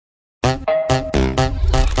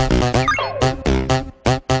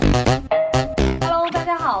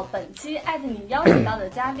期艾特你邀请到的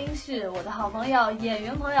嘉宾是我的好朋友、演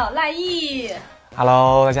员朋友赖艺。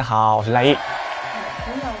Hello， 大家好，我是赖艺。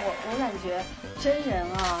真的，我感觉真人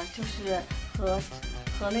啊，就是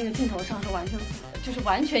和那个镜头上是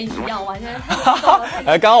完全一样，完全太逗了。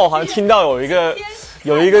刚刚我好像听到有一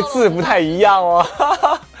个字不太一样哦。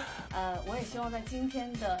我也希望在今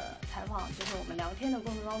天的采访，就是我们聊天的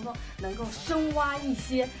过程当中，能够深挖一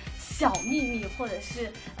些小秘密，或者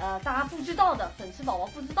是大家不知道的粉丝宝宝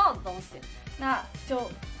不知道的东西。那就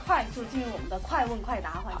快速进入我们的快问快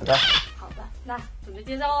答环节。好的，那准备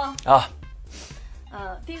接招哦。啊。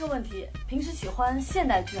第一个问题，平时喜欢现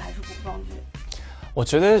代剧还是古装剧？我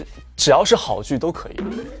觉得只要是好剧都可以，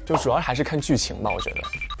就主要还是看剧情吧。我觉得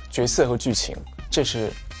角色和剧情这是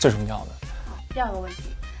最重要的。好，第二个问题，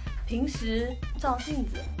平时照镜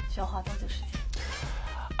子需要花多久时间？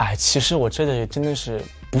哎，其实我真的是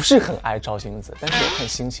不是很爱照镜子，但是我看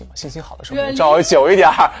心情嘛，心情好的时候照久一点，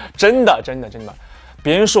真的。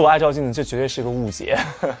别人说我爱照镜子，这绝对是个误解。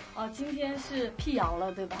今天是辟谣了，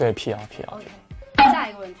对吧？对，辟谣。OK， 下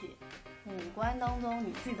一个问题，五官当中，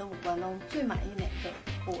你自己的五官当中最满意哪个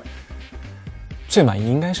部位？最满意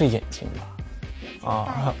应该是眼睛吧。眼睛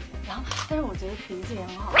大一点，然后但是我觉得鼻子也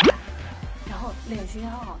很好看，然后脸型也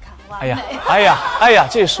很好看，完美。哎呀，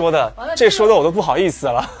这说的我都不好意思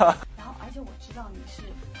了。然后，而且我知道你是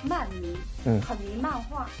漫迷，很迷漫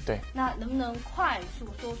画。对，那能不能快速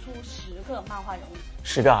说出10个漫画人物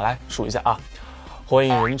？10个啊，来数一下啊。火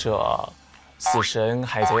影忍者、死神、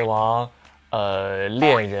海贼王、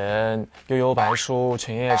猎人、悠悠白书、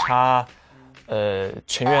犬夜叉、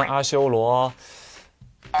全院阿修罗、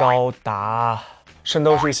高达、圣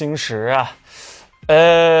斗士星矢，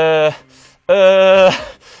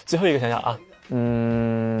最后一个想想啊，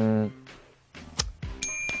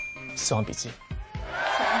死亡笔记。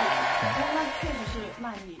那确实是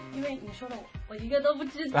漫迷，因为你说的我一个都不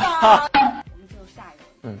知道。我们进入下一个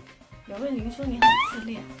问题。有位林说你很自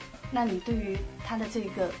恋，那你对于他的这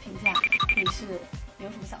个评价，你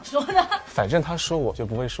有什么想说的？反正他说我就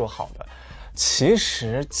不会说好的。其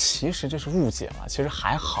实这是误解嘛，其实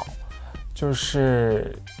还好，就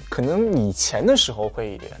是可能以前的时候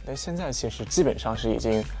会一点，但现在其实基本上是已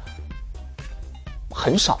经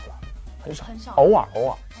很少了，很少，偶尔。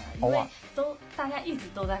因为大家一直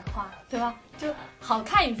都在夸，对吧？就好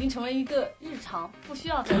看已经成为一个日常，不需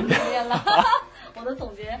要再自恋了。我的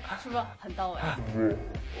总结是不是很到位？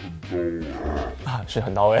啊，是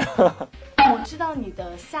很到位。我知道你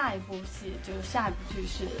的下一部戏就是下一部剧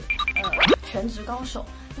是全职高手，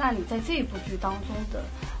那你在这部剧当中的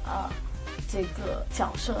这个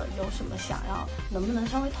角色有什么能不能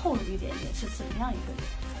稍微透露一点点？是怎么样一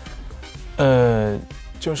个人？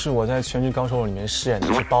就是我在《全职高手》里面饰演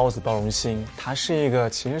的是包荣兴，他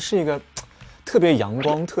其实是一个特别阳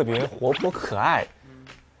光、特别活泼可爱，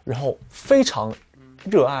然后非常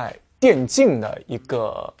热爱电竞的一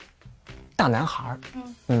个大男孩。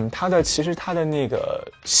其实他的那个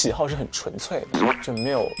喜好是很纯粹的，就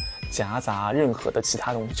没有夹杂任何的其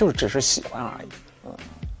他东西，就只是喜欢而已。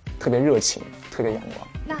特别热情，特别阳光。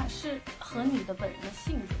那是和你的本人的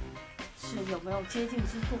性格是有没有接近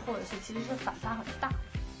之处，或者是其实是反差很大？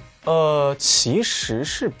其实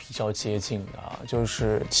是比较接近的，就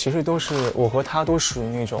是其实我和他都属于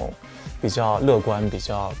那种比较乐观、比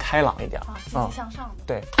较开朗一点积极向上的。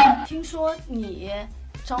对。听说你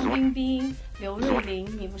张彬彬、刘瑞麟，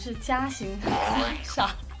你们是嘉行3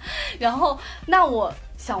傻，然后那我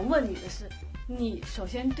想问你的是，你首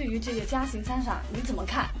先对于这个嘉行3傻你怎么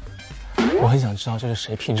看？我很想知道这是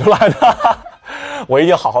谁评出来的，我一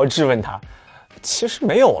定要好好质问他。其实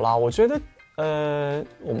没有啦，我觉得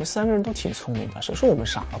我们3个人都挺聪明的，谁说我们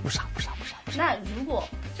傻了？不傻。那如果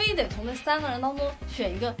非得从这3个人当中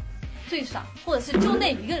选一个最傻，或者是就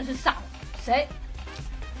那一个人是傻的，谁？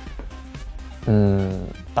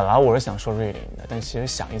本来我是想说瑞麟的，但其实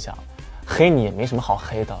想一想，黑你也没什么好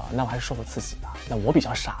黑的，那我还是说我自己吧。那我比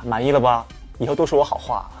较傻，满意了吧？以后都说我好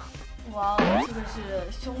话。哇，这个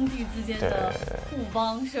是兄弟之间的互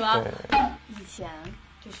帮，是吧？以前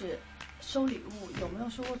就是收礼物，有没有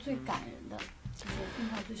收过最感人的？就是印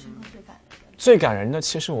象最深刻、最感人的？最感人的，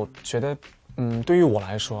其实我觉得，对于我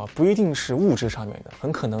来说，不一定是物质上面的，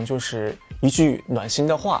很可能就是一句暖心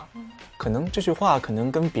的话。可能这句话可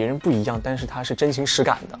能跟别人不一样，但是它是真情实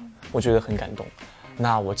感的，我觉得很感动。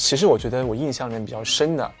那其实我觉得我印象里面比较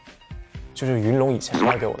深的，就是云龙以前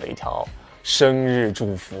发给我的一条生日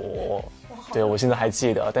祝福，对，我现在还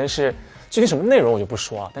记得，但是具体什么内容我就不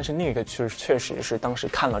说了。但是那个确实是当时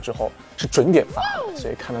看了之后是准点发的，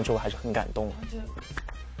所以看了之后还是很感动。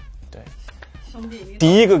对，兄弟，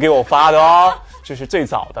第一个给我发的哦，就是最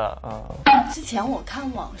早的之前我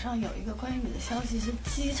看网上有一个关于你的消息是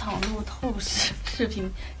机场路透视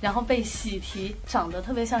频，然后被喜提长得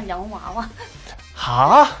特别像洋娃娃。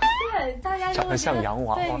哈？对，大家长得像洋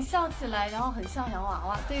娃娃，对你笑起来，然后很像洋娃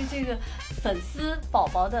娃。对于这个粉丝宝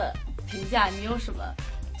宝的评价，你有什么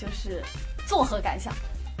就是作何感想？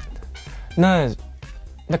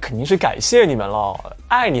那肯定是感谢你们喽，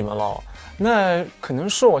爱你们喽。那可能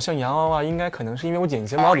说我像洋娃娃，应该可能是因为我眼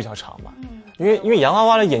睫毛比较长吧。因为洋娃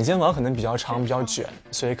娃的眼睫毛可能比较长，比较卷，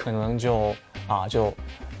所以可能就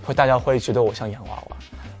会大家会觉得我像洋娃娃。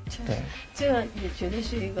对，这个也绝对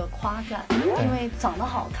是一个夸赞，因为长得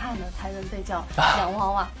好看的才能被叫洋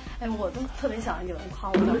娃娃。哎，我都特别想有人夸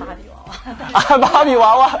我叫芭比娃娃。芭比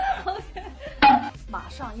娃娃。马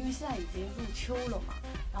上，因为现在已经入秋了嘛，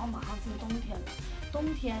然后马上进冬天了。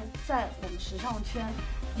冬天在我们时尚圈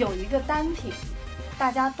有一个单品，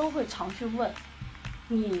大家都会常去问，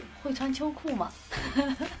你会穿秋裤吗？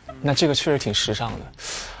那这个确实挺时尚的，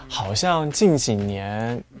好像近几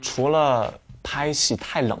年除了拍戏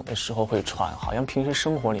太冷的时候会穿，好像平时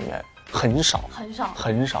生活里面很少，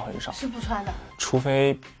是不穿的，除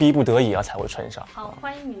非逼不得已才会穿上。好，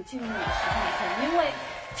欢迎你进入我们时尚圈，因为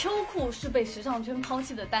秋裤是被时尚圈抛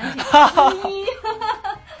弃的单品之一。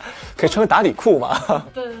可以穿个打底裤嘛？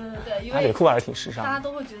对，因为打底裤还是挺时尚的。大家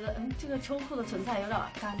都会觉得，这个秋裤的存在有点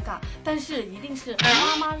尴尬，但是一定是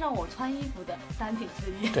妈妈让我穿衣服的单品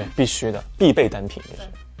之一。对，必须的，必备单品就是。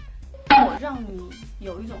我让你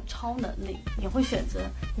有一种超能力，你会选择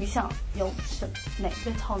你想有哪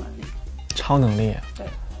个超能力？超能力？对，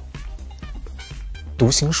读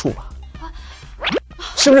心术吧。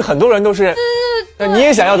是不是很多人都是？对，你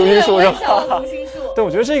也想要读心术是吧？读心术。对，我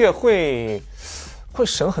觉得这个会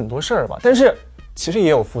省很多事儿吧，但是其实也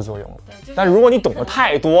有副作用。但如果你懂得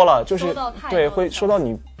太多了，就是对会说到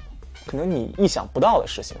你可能你意想不到的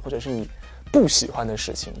事情，或者是你不喜欢的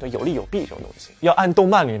事情，对，有利有弊这种东西。要按动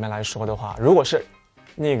漫里面来说的话，如果是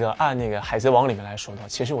按那个海贼王里面来说的话，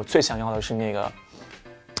其实我最想要的是那个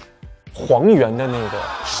黄猿的那个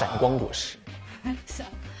闪光果实。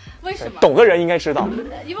为什么？懂的人应该知道。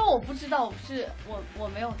因为我不知道，我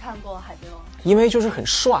没有看过海贼王。因为就是很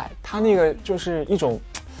帅，他那个就是一种，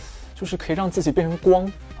就是可以让自己变成光。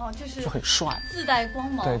就很帅，自带光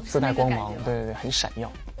芒。对，自带光芒，对，很闪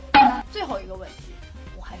耀。那最后一个问题，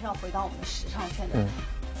我还是要回到我们的时尚圈的，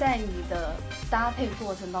在你的搭配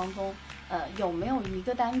过程当中，有没有一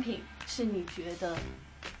个单品是你觉得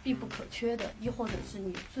必不可缺的，亦或者是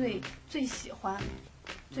你最喜欢、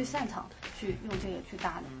最擅长去用这个去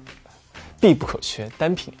搭的？必不可缺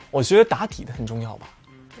单品，我觉得打底的很重要吧。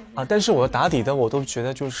但是我打底的我都觉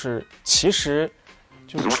得其实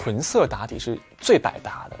就是纯色打底是最百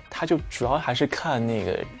搭的，它就主要还是看那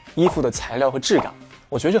个衣服的材料和质感，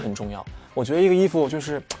我觉得这很重要。我觉得一个衣服就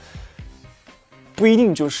是不一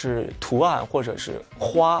定就是图案或者是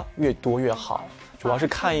花越多越好，主要是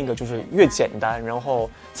看一个就是越简单，然后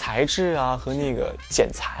材质和那个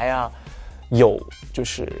剪裁有就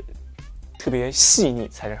是特别细腻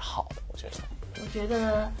才是好的。我觉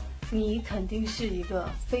得你肯定是一个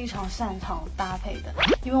非常擅长搭配的，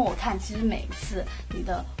因为我看其实每一次你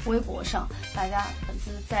的微博上，大家粉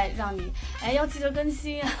丝在让你要记得更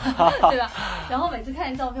新对吧？然后每次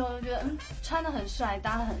看你照片，我都觉得穿得很帅，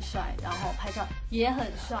搭得很帅，然后拍照也很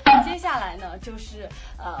帅。接下来呢，就是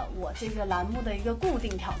我这个栏目的一个固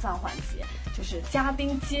定挑战环节，就是嘉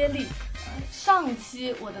宾接力。上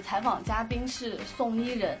期我的采访嘉宾是宋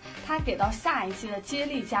伊人，他给到下一期的接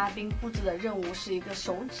力嘉宾布置的任务是一个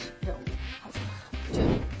手指任务，好像就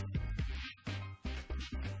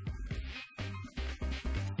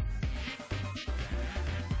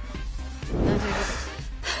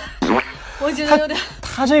我觉得有点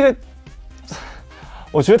他这个，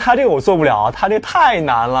我觉得他这个我做不了他这个太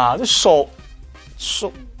难了，这手，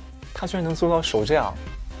他居然能做到手这样。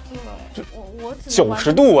就我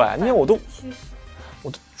90度你看我都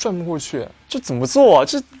转不过去，这怎么做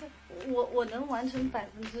这我能完成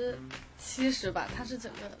70%吧，它是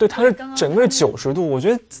整个对，它是整个90度，我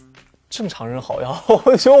觉得正常人好要，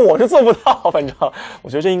我觉得我是做不到，反正我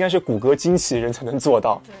觉得这应该是骨骼惊奇的人才能做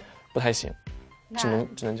到，不太行，只能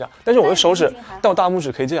这样。但是我的手指到大拇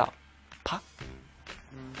指可以这样，啪，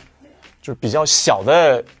就是比较小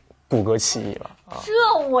的骨骼记忆了这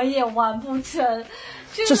我也完不成。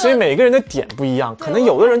这所以每个人的点不一样，可能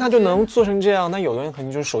有的人他就能做成这样，那有的人可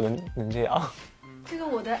能就是手能这样。这个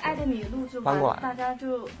我的艾特你录制完，大家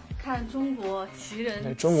就看中国奇人，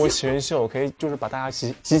对，中国奇人秀可以就是把大家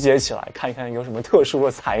集结起来，看一看有什么特殊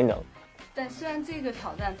的才能。但虽然这个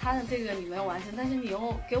挑战他的这个你没有完成，但是你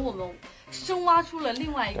又给我们深挖出了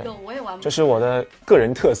另外一个我也完不成，这是我的个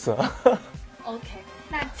人特色。OK。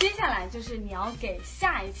那接下来就是你要给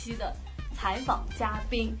下一期的采访嘉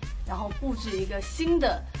宾，然后布置一个新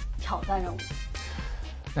的挑战任务。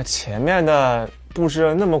那前面的布置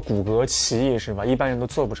了那么骨骼奇异是吧？一般人都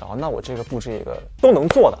做不着。那我这个布置一个都能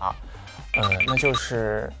做的啊，那就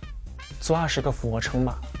是做20个俯卧撑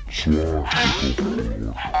吧。20个俯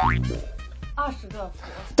卧撑。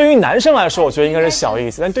对于男生来说，我觉得应该是小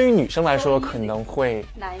意思，但对于女生来说可能会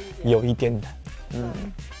有一点难。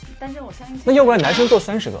但是我相信，那要不然男生做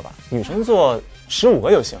30个吧，女生做15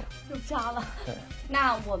个就行了。又加了。对。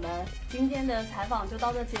那我们今天的采访就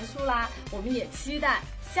到这结束啦，我们也期待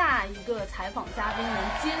下一个采访嘉宾能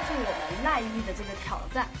接住我们赖艺的这个挑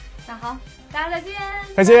战。那好，大家再见。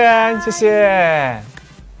再见，谢谢。